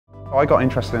I got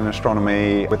interested in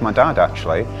astronomy with my dad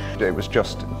actually. It was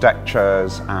just deck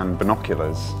chairs and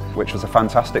binoculars, which was a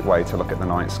fantastic way to look at the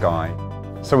night sky.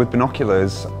 So with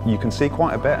binoculars, you can see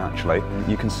quite a bit actually.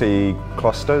 You can see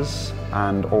clusters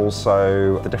and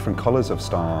also the different colours of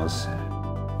stars.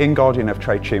 In Guardian of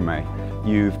Turienzo,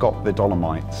 you've got the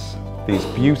Dolomites, these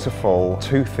beautiful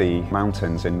toothy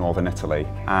mountains in northern Italy,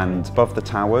 and above the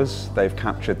towers they've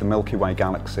captured the Milky Way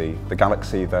galaxy. The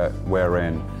galaxy that we're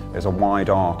in is a wide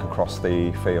arc across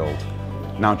the field.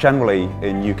 Now generally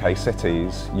in UK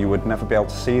cities you would never be able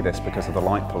to see this because of the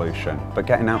light pollution, but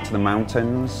getting out to the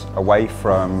mountains, away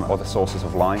from other sources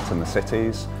of light in the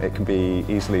cities, it can be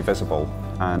easily visible,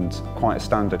 and quite a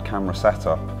standard camera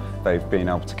setup. They've been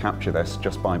able to capture this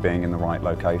just by being in the right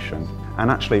location.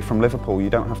 And actually from Liverpool you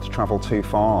don't have to travel too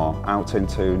far out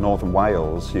into northern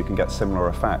Wales, you can get similar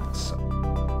effects.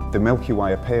 The Milky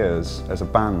Way appears as a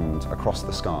band across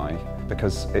the sky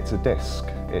because it's a disc,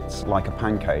 it's like a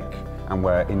pancake, and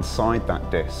we're inside that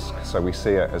disc, so we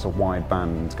see it as a wide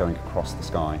band going across the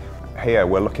sky. Here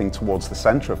we're looking towards the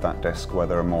centre of that disc where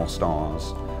there are more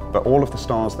stars, but all of the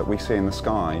stars that we see in the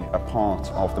sky are part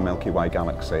of the Milky Way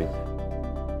galaxy.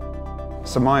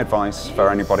 So my advice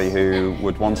for anybody who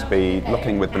would want to be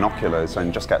looking with binoculars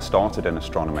and just get started in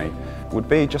astronomy would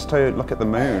be just to look at the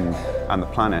moon and the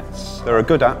planets. There are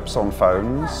good apps on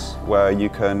phones where you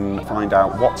can find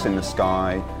out what's in the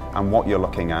sky and what you're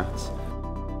looking at.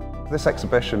 This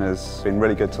exhibition has been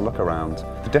really good to look around.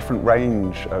 The different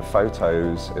range of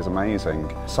photos is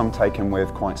amazing. Some taken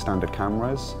with quite standard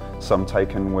cameras, some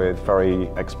taken with very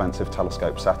expensive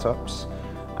telescope setups.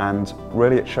 And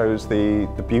really it shows the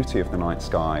beauty of the night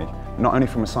sky, not only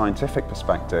from a scientific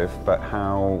perspective, but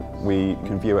how we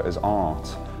can view it as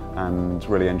art and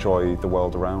really enjoy the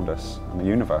world around us and the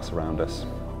universe around us.